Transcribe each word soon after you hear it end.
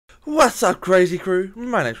What's up, crazy crew?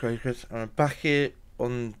 My name's Crazy Chris, and I'm back here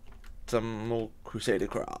on some more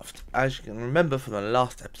CrusaderCraft. As you can remember from the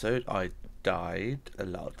last episode, I died a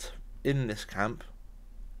lot in this camp.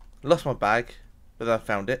 Lost my bag, but I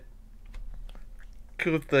found it.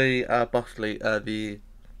 Killed the the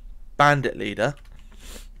bandit leader,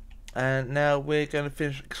 and now we're going to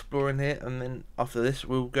finish exploring here. And then after this,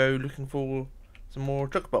 we'll go looking for some more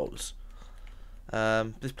truck bolts.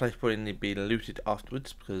 This place probably need to be looted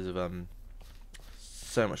afterwards because of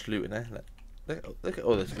so much loot in there. Look at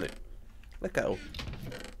all this loot. Look at all.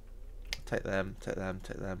 Take them, take them,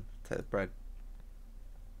 take them, take the bread.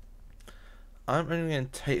 I'm only going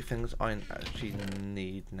to take things I actually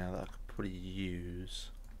need now that I could probably use.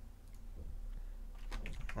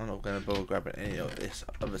 I'm not going to bother grabbing any of this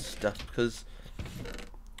other stuff because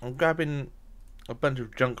I'm grabbing a bunch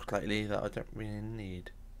of junk lately that I don't really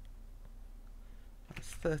need. That's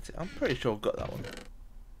 30. I'm pretty sure I've got that one.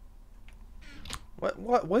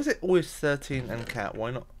 Why is it always 13 and cat?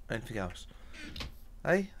 Why not anything else?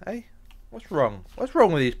 Hey, what's wrong? What's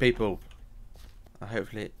wrong with these people?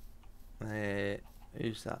 Hopefully,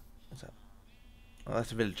 who's that? What's that? Oh,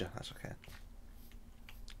 that's a villager. That's okay.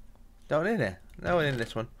 No one in there. No one in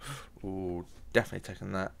this one. Ooh, definitely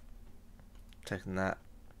taking that. Taking that.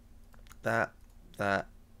 That,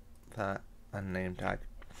 and name tag.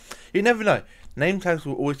 You never know. Name tags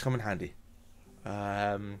will always come in handy.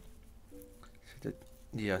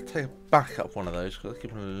 Yeah, take a back up one of those because I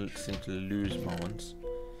keep on seem to lose my ones.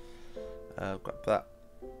 Grab that.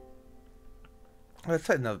 I'll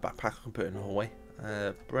take another backpack. I can put it in the hallway.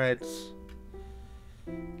 Breads,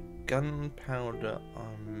 gunpowder. No,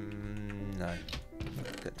 I'm gonna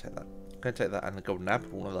take that. I'm gonna take that and the golden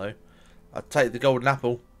apple. Although I'll take the golden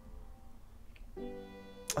apple.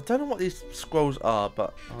 I don't know what these scrolls are,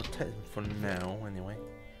 but I'll take them for now anyway.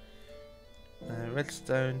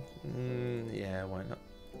 Redstone, yeah, why not?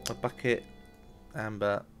 A bucket,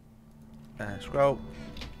 amber, scroll.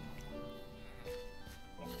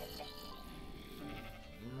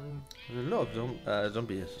 There's a lot of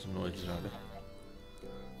zombies, some noises around it.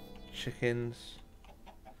 Chickens.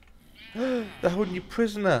 They're holding you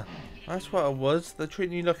prisoner. That's what it was. They're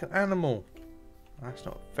treating you like an animal. That's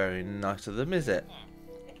not very nice of them, is it?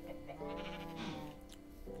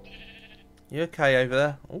 You okay over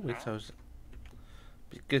there? Oh, it sounds.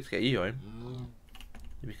 Be good to get you home.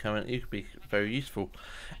 You could be very useful.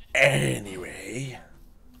 Anyway,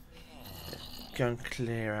 let's go and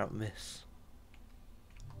clear out this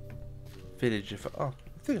village. Oh, I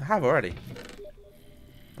think I have already.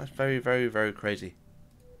 That's very, very, very crazy.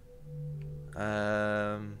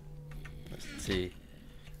 Let's see.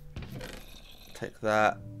 Take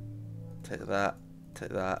that. Take that. Take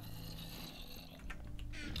that.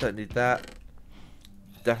 Don't need that.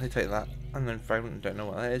 Definitely take that. Unknown fragment, don't know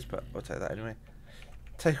what that is, but I'll take that anyway.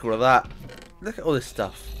 Take all of that. Look at all this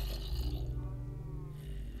stuff.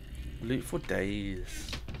 Loot for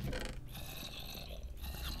days.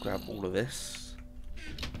 Let's grab all of this.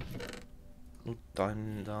 Oh,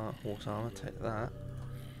 diamond horse armor, take that.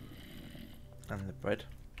 And the bread.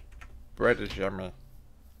 Bread is yummy.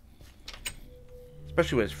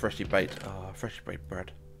 Especially when it's freshly baked. Oh, freshly baked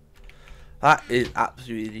bread. That is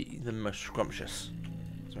absolutely the most scrumptious.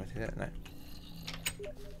 Is there anything there? No.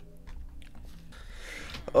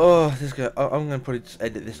 Oh, this guy. I'm going to probably just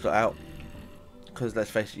edit this lot out. Because let's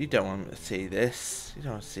face it, you don't want to see this. You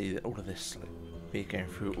don't want to see all of this. Like, me going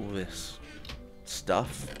through all this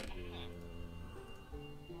stuff.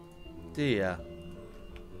 Do ya?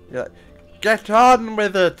 You're like, get on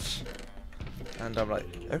with it! And I'm like,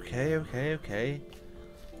 okay. Okay,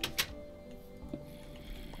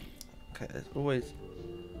 there's always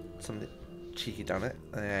something cheeky down it.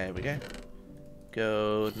 There we go.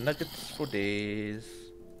 Gold nuggets for days.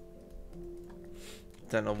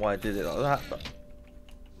 Don't know why I did it like that, but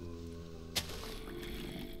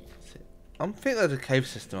I think there's a cave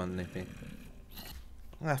system underneath me.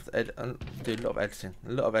 I'm gonna have to do a lot of editing.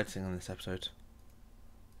 A lot of editing on this episode.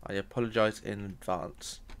 I apologise in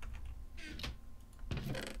advance.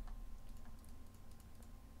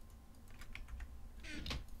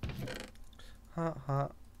 Heart,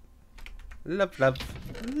 heart. Love, love.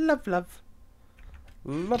 Love, love.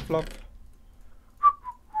 Love, love.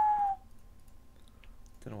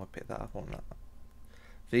 Don't know why I picked that up on that.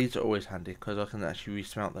 These are always handy because I can actually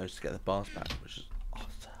resmount those to get the bars back, which is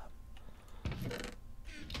awesome.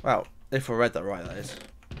 Well, if I read that right, that is.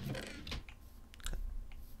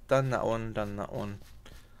 Done that one, done that one.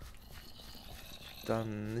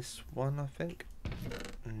 Done this one, I think.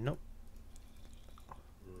 Nope.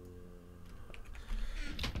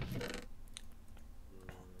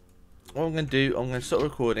 what I'm going to do, I'm going to stop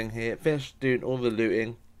recording here, finish doing all the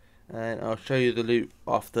looting, and I'll show you the loot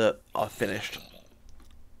after I've finished.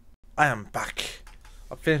 I am back.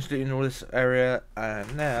 I've finished looting all this area,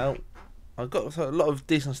 and now I've got a lot of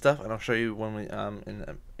decent stuff, and I'll show you when we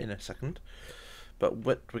in a second. But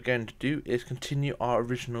what we're going to do is continue our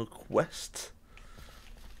original quest,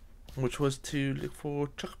 which was to look for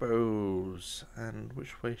chocobos. And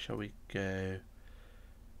which way shall we go?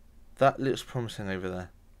 That looks promising over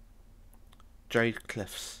there. Jade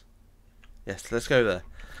Cliffs. Yes, let's go there.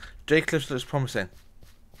 Jade Cliffs looks promising.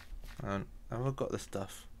 Have I got the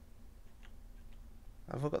stuff?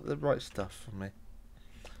 Have I got the right stuff for me?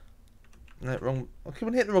 No, wrong. I keep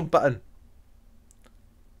on hitting the wrong button.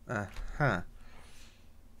 I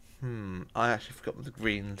actually forgot the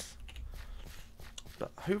greens.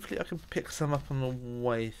 But hopefully I can pick some up on the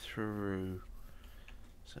way through.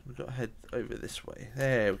 So we've got to head over this way.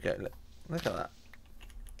 There we go. Look at that.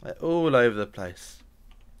 They're all over the place.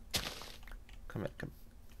 Come here.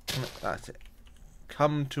 That's it.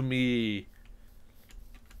 Come to me.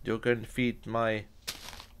 You're going to feed my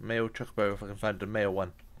male chocobo if I can find a male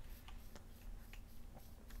one.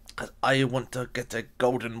 Because I want to get a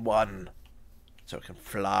golden one. So I can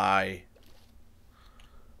fly.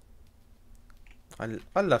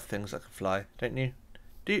 I love things that can fly, don't you?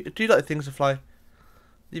 Do you like things that fly?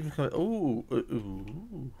 Even come.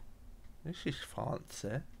 Ooh. This is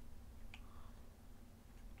fancy.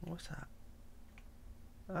 What's that?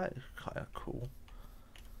 That is kind of cool.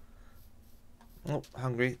 Oh,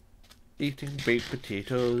 hungry. Eating baked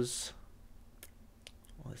potatoes.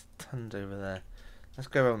 Oh, there's tons over there. Let's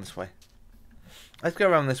go around this way. Let's go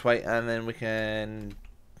around this way, and then we can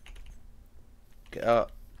get our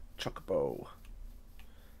chocobo.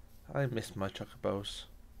 I miss my chocobos.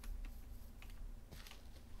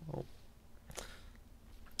 Oh.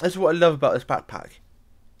 That's what I love about this backpack.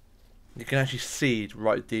 You can actually see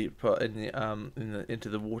right deep in the into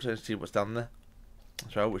the water and see what's down there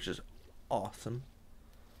as well, which is awesome.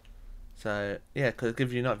 So yeah, because it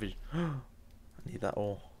gives you night vision. I need that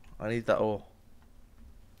ore. I need that ore.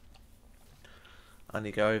 I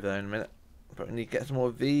need to go over there in a minute, but we need to get some more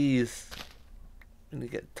of these. We need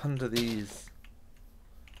to get tons of these.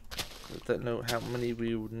 I don't know how many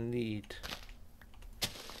we would need.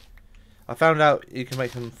 I found out you can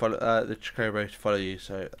make them follow the chocobo to follow you,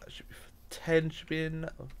 so that should be 10 should be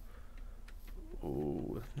enough.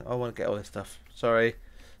 Ooh, I want to get all this stuff. Sorry,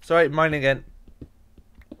 mine again.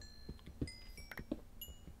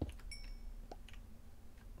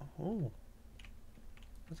 Oh,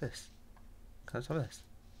 what's this? Can I have this?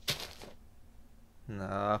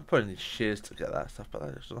 Nah, I probably need shears to get that stuff, but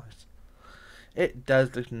that looks nice. It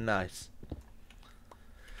does look nice.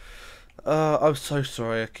 I'm so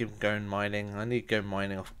sorry I keep going mining. I need to go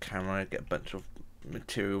mining off camera, get a bunch of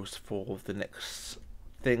materials for the next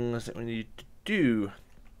things that we need to do.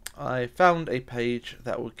 I found a page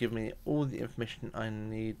that will give me all the information I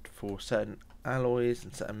need for certain alloys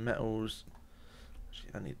and certain metals.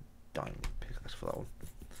 Actually, I need diamond pickaxe for that one.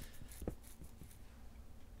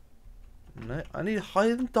 No, I need a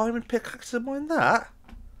higher than diamond pickaxe to mine that.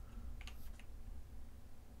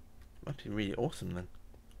 Might be really awesome then.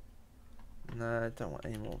 No, I don't want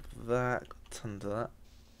any more of that. Got tons of that.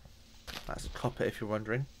 That's copper if you're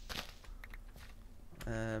wondering.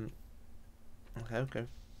 Okay.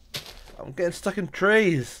 I'm getting stuck in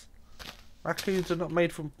trees. Raccoons are not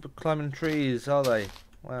made for climbing trees, are they?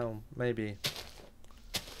 Well, maybe.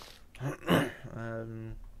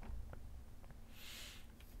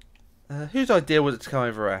 Whose idea was it to come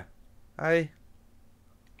over here? Hey?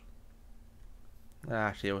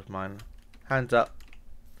 Actually, it was mine. Hands up.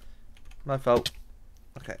 My fault.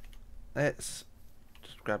 Okay. Let's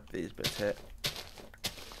just grab these bits here.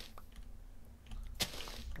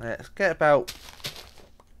 Let's get about...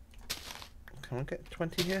 Can we get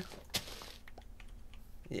 20 here?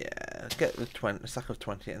 Yeah, let's get the stack of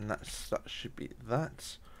 20 and that should be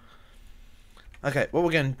that. Okay, what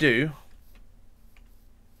we're going to do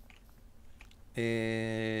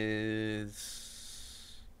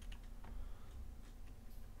is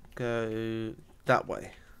go that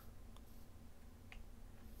way.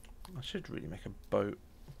 I should really make a boat,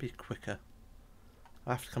 be quicker.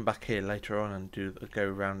 I have to come back here later on and go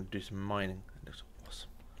around and do some mining. It looks awesome.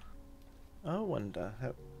 I wonder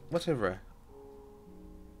what's over here.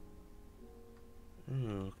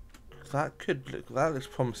 Ooh, that looks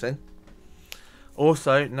promising.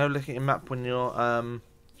 Also, no looking at your map when you're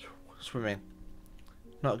swimming.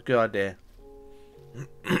 Not a good idea.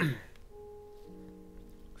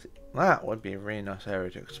 That would be a really nice area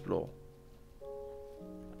to explore.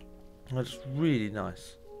 That's really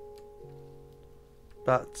nice.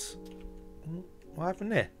 But Oh, what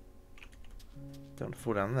happened there? Don't want to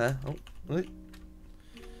fall down there. Oh, look.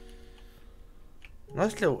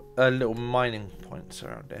 Nice little mining points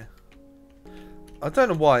around here. I don't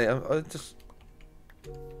know why. I just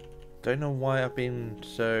don't know why I've been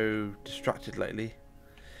so distracted lately.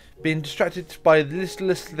 Being distracted by the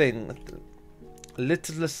littlest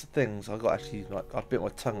things. I got actually like I bit my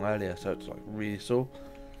tongue earlier, so it's like really sore.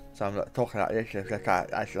 So I'm like talking like this, like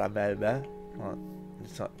actually I'm there.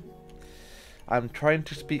 It's like I'm trying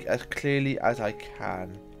to speak as clearly as I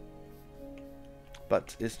can,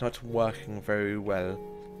 but it's not working very well.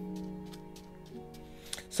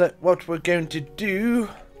 So what we're going to do?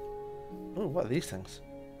 Oh, what are these things?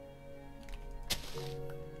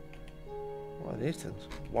 What are these things?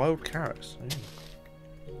 Wild carrots. Ooh.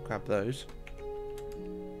 Grab those.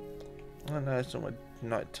 I know it's not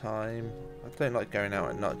night time. I don't like going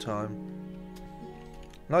out at night time.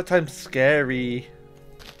 Night time's scary.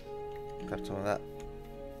 Grab some of that.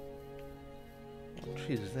 What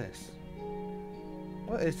tree is this?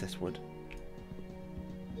 What is this wood?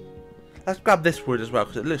 Let's grab this wood as well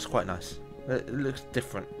because it looks quite nice. It looks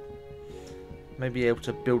different. Maybe able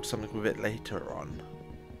to build something with it later on.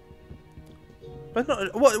 But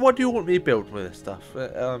not, what do you want me to build with this stuff?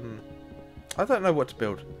 I don't know what to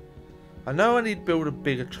build. I know I need to build a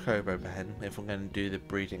bigger chocobo pen if I'm going to do the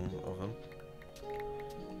breeding of them.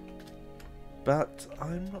 But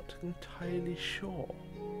I'm not entirely sure.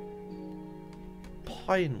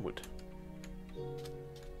 Pine wood.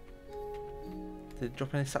 Did it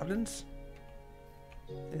drop any saplings?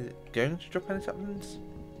 Is it going to drop any saplings?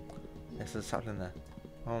 Yes, there's a sapling there.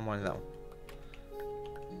 I won't mind that one.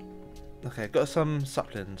 Okay, got some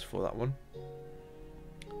saplings for that one.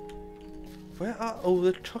 Where are all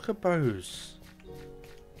the chocobos?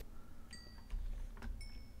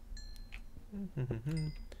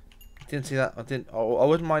 Didn't see that. I didn't. Oh, I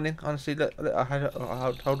wasn't mining. Honestly, look, I had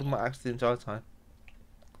hold my axe the entire time.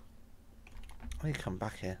 I need to come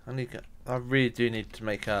back here. I really do need to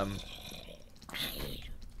make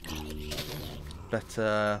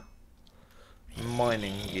better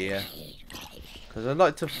mining gear, because I'd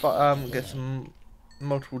like to get some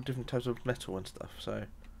multiple different types of metal and stuff. So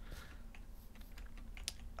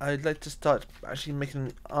I'd like to start actually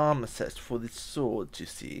making armor sets for the swords, you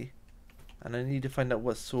see, and I need to find out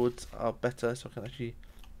what swords are better so I can actually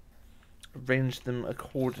arrange them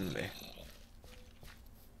accordingly.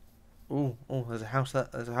 Oh, there's a house there.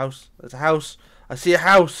 There's a house. There's a house. I see a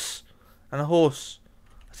house and a horse.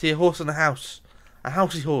 I see a horse and a house. A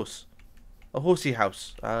housey horse. A horsey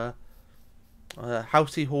house.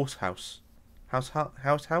 Housey horse house. House.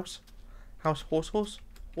 House horse.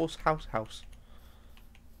 Horse house.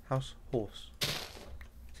 House horse.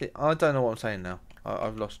 See, I don't know what I'm saying now.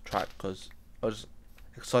 I've lost track because I was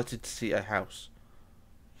excited to see a house.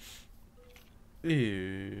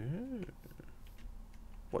 Ew.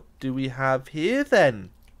 What do we have here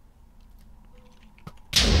then?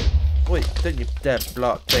 Wait, don't you dare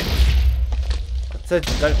blow up things. I said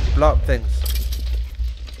don't blow up things.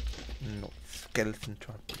 Not skeleton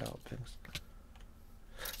trying to blow up things.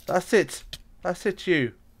 That's it. That's it,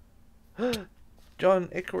 you. John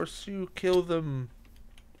Icarus, you kill them.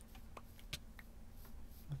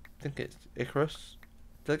 I think it's Icarus.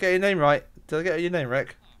 Did I get your name right? Did I get your name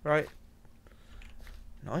right? Right.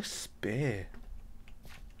 Nice spear.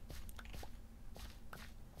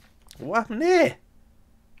 What happened here?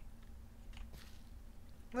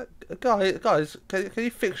 Guys, can you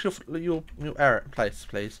fix your error place,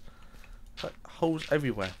 please? Like holes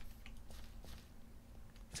everywhere.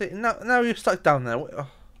 See, now you're stuck down there. What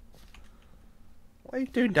are you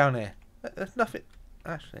doing down here? There's nothing.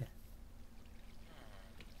 Actually.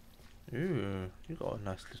 Ooh, you got a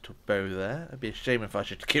nice little bow there. It'd be a shame if I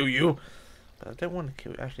should kill you. But I don't want to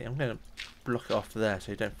kill you. Actually, I'm going to block it off there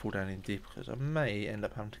so you don't fall down in deep, because I may end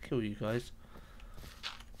up having to kill you guys.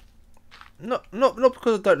 Not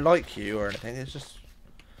because I don't like you or anything. It's just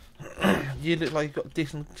you look like you've got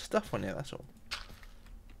decent stuff on you. That's all.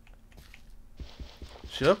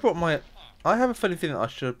 Should I have brought my? I have a funny feeling that I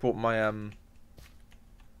should have brought my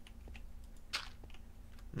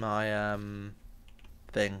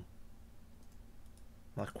thing,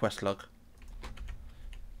 my quest log.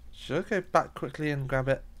 Should I go back quickly and grab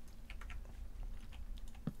it?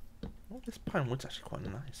 Oh, this pine wood's actually quite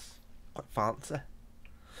nice, quite fancy.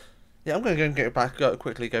 Yeah, I'm going to go and get back.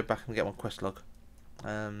 Quickly go back and get my quest log.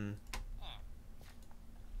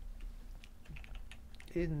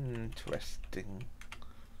 Interesting.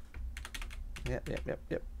 Yep.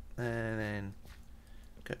 And then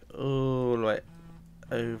go all the way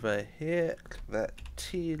over here. Click that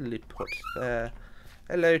teleport there.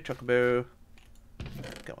 Hello, Chocobo.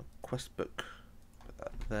 Get my quest book. Put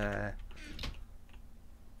that there.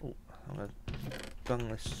 Oh, I'm gonna bung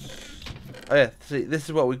this. Oh yeah, see, this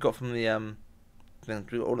is what we got from the things.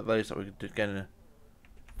 We got all of those that we're gonna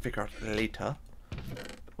figure out later.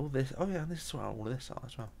 All this. Oh yeah, this is what all of this are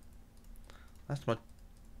as well. That's my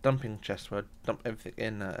dumping chest where I dump everything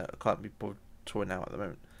in. I can't be bothered sorting out at the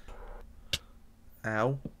moment.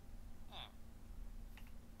 Ow.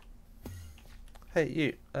 Hey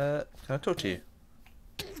you, can I talk to you?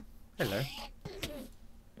 Hello.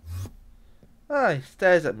 Ah, he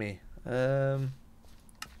stares at me.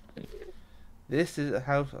 This is a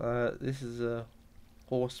house, this is a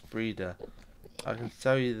horse breeder. I can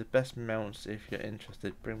sell you the best mounts if you're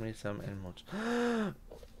interested. Bring me some emeralds.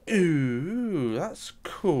 Ooh, that's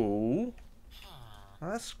cool.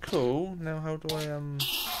 That's cool. Now how do I,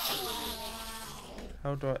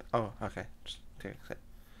 oh, okay. Just take a sec.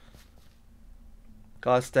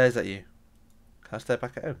 Guard stares at you. Can I stare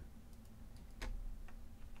back at him?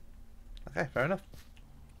 Okay, fair enough.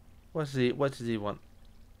 What does he want?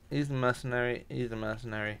 He's a mercenary. He's a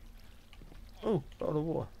mercenary. Oh, bottle of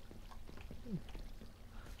water.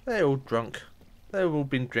 They're all drunk. They've all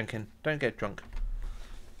been drinking. Don't get drunk.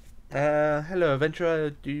 Hello,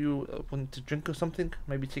 adventurer. Do you want to drink or something?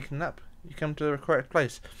 Maybe take a nap? You come to the correct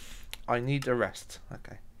place. I need a rest.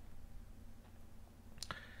 Okay.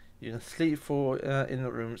 You can sleep in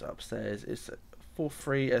the rooms upstairs. It's for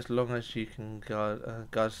free as long as you can guard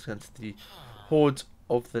against the hordes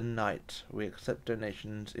of the night. We accept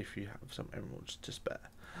donations if you have some emeralds to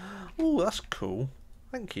spare. Oh, that's cool.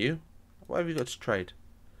 Thank you. What have you got to trade?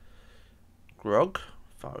 Grog,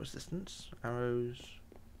 fire resistance, arrows,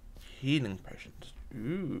 healing potions.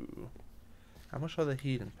 Ooh. How much are the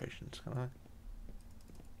healing potions? Can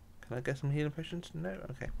I get some healing potions? No?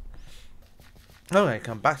 Okay. I'm going to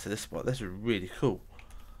come back to this spot. This is really cool.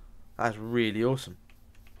 That's really awesome.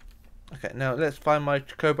 Okay, now let's find my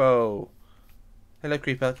Chocobo. Hello,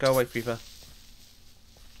 creeper. Go away, creeper.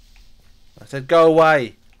 I said go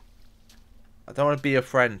away. I don't want to be your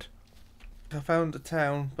friend. I found a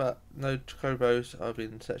town, but no Chocobos. I've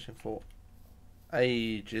been searching for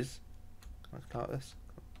ages. Can I start this?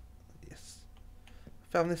 Yes.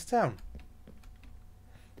 I found this town.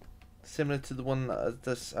 Similar to the one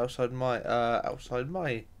that's outside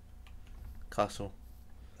my castle.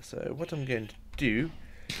 So what I'm going to do,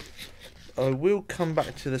 I will come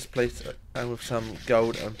back to this place with some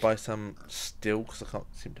gold and buy some steel because I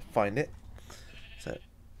can't seem to find it. So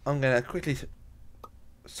I'm going to quickly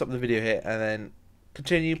stop the video here and then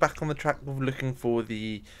continue back on the track of looking for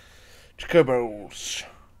the Chocobos.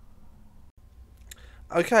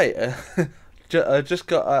 Okay. I just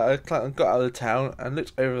got out of the town and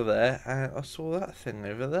looked over there and I saw that thing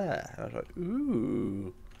over there. And I was like,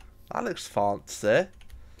 ooh, that looks fancy.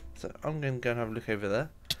 So I'm going to go and have a look over there.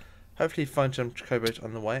 Hopefully find some Chocobos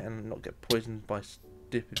on the way and not get poisoned by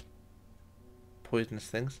stupid poisonous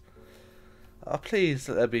things. Please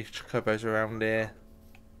let there be Chocobos around here.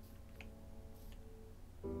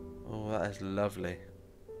 Oh, that is lovely.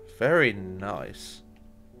 Very nice.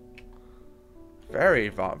 Very,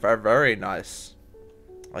 very nice.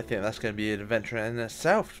 I think that's going to be an adventure in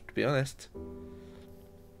itself, to be honest.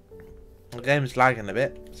 The game's lagging a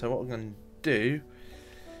bit, so what we're going to do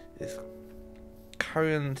is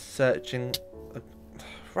carry on searching.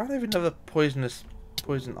 Ran over another poison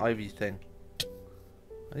ivy thing.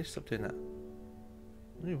 I need to stop doing that.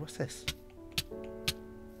 Ooh, what's this?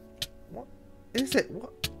 What is it?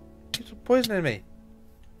 What keeps poisoning me?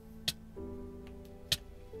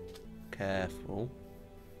 Careful.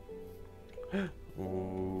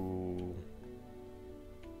 Ooh.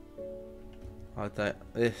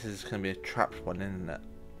 This is going to be a trapped one, isn't it?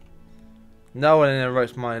 No one in their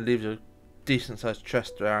right mind leaves a decent sized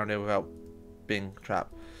chest around here without being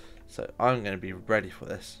trapped. So I'm going to be ready for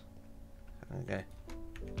this. Okay.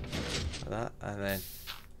 Like that, and then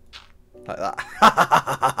like that.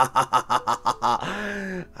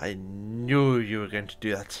 I knew you were going to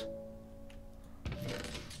do that.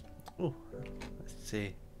 Oh, let's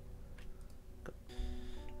see.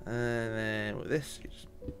 And then with this, you just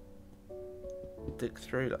dig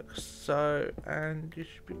through like so, and you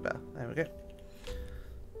should be better. There we go.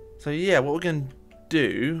 So yeah, what we're going to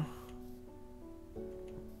do,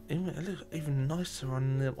 it looks even nicer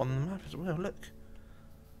on the map as well. Look,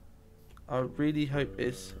 I really hope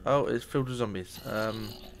it's filled with zombies. I'm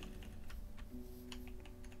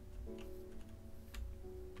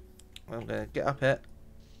going to get up here.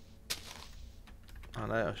 Oh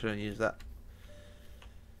no, I shouldn't use that.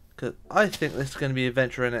 Because I think this is going to be an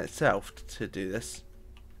adventure in itself to do this.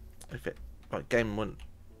 If it, like, game wouldn't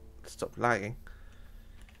stop lagging.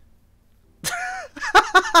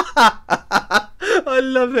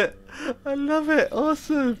 love it. I love it.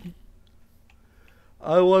 Awesome.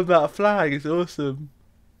 I want that flag. It's awesome.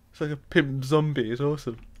 It's like a pimp zombie. It's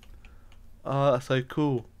awesome. Oh, that's so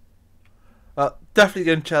cool. Definitely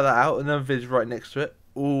go and check that out. Another video right next to it.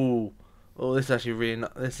 Ooh. Oh, this is actually really.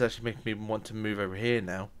 This is actually making me want to move over here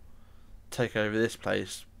now. Take over this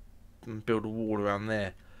place and build a wall around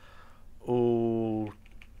there. Oh,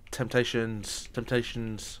 temptations.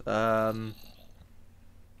 I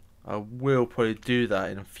will probably do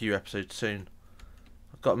that in a few episodes soon.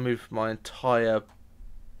 I've got to move my entire.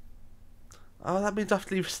 Oh, that means I have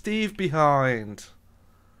to leave Steve behind.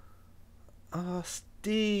 Oh,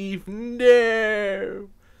 Steve, no.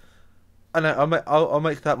 I know. I'll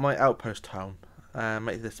make that my outpost town.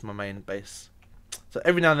 Make this my main base. So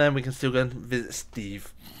every now and then we can still go and visit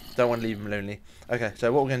Steve. Don't want to leave him lonely. Okay,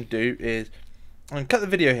 so what we're going to do is I'm going to cut the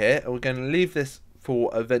video here, and we're going to leave this for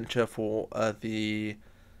adventure for the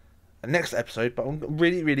next episode. But I'm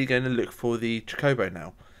really going to look for the Chocobo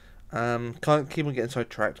now. Can't keep on getting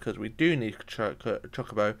sidetracked because we do need Chocobo,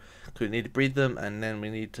 because we need to breed them, and then we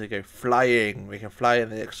need to go flying. We can fly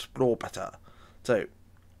and then explore better. So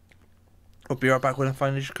I'll be right back when I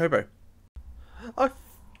find the Chocobo.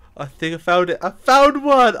 I think I found it. I found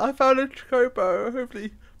one. I found a Chocobo.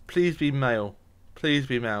 Hopefully, please be male. Please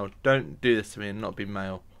be male. Don't do this to me and not be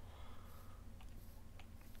male.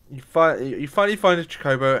 You finally find a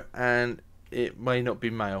Chocobo and it may not be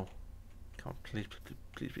male. Come on, please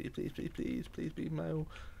be male.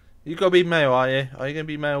 You gotta be male, are you? Are you gonna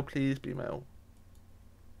be male? Please be male.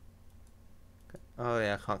 Oh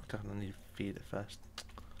yeah, I can't. I need to feed it first.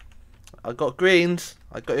 I got greens.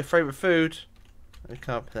 I got your favourite food. I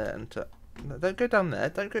come up there and no, don't go down there.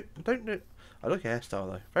 Don't do. I like your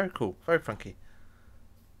hairstyle though. Very cool. Very funky.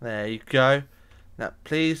 There you go. Now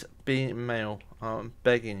please be male. I'm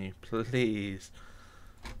begging you, please.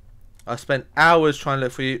 I spent hours trying to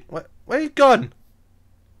look for you. Where you gone?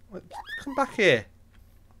 Come back here.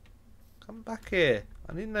 Come back here.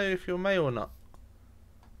 I need to know if you're male or not.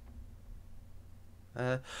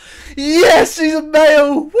 Yes, she's a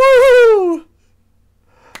male. Woo!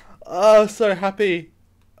 Oh, so happy.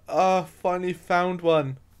 Oh, finally found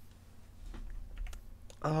one.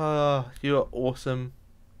 Oh, you are awesome.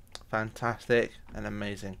 Fantastic and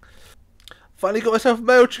amazing. Finally got myself a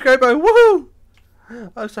male Chocobo.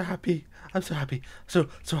 Woohoo! I'm so happy. I'm so happy. So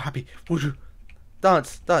happy. Would you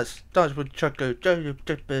dance with Choco?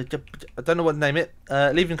 I don't know what to name it.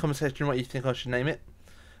 Leave in the comment section what you think I should name it.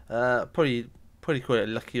 Probably call it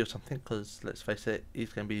Lucky or something, because let's face it,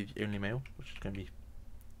 he's going to be the only male, which is going to be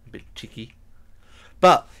a bit cheeky.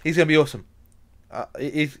 But he's going to be awesome.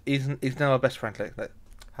 He's now our best friend. Like,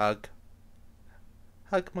 hug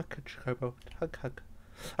my Chocobo. Hug.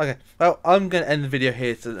 Okay, well, I'm going to end the video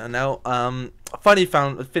here now. I finally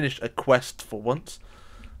finished a quest for once.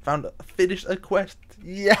 Finished a quest.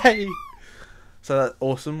 Yay! So that's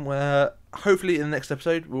awesome. Hopefully in the next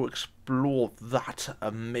episode we'll explore that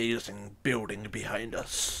amazing building behind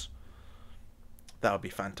us. That would be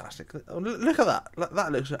fantastic. Look at that.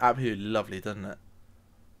 That looks absolutely lovely, doesn't it?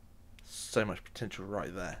 So much potential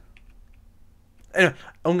right there. Anyway,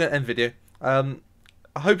 I'm going to end the video.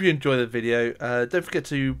 I hope you enjoy the video. Don't forget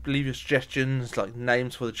to leave your suggestions, like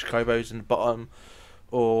names for the Chocobos in the bottom,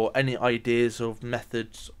 or any ideas of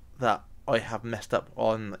methods that I have messed up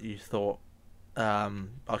on that you thought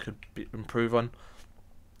I could improve on.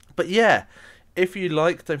 But yeah, if you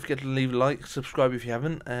like, don't forget to leave a like, subscribe if you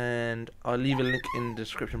haven't, and I'll leave a link in the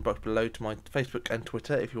description box below to my Facebook and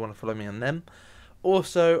Twitter if you want to follow me on them.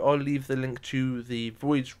 Also, I'll leave the link to the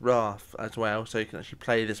VoidWrath as well, so you can actually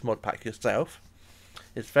play this mod pack yourself.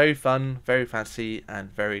 It's very fun, very fancy,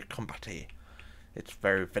 and very combatty. It's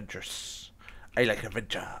very adventurous. I like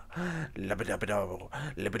adventure.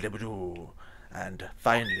 And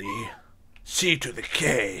finally, see you to the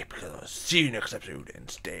K, because I'll see you next episode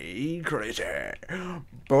and stay crazy.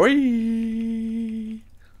 Bye.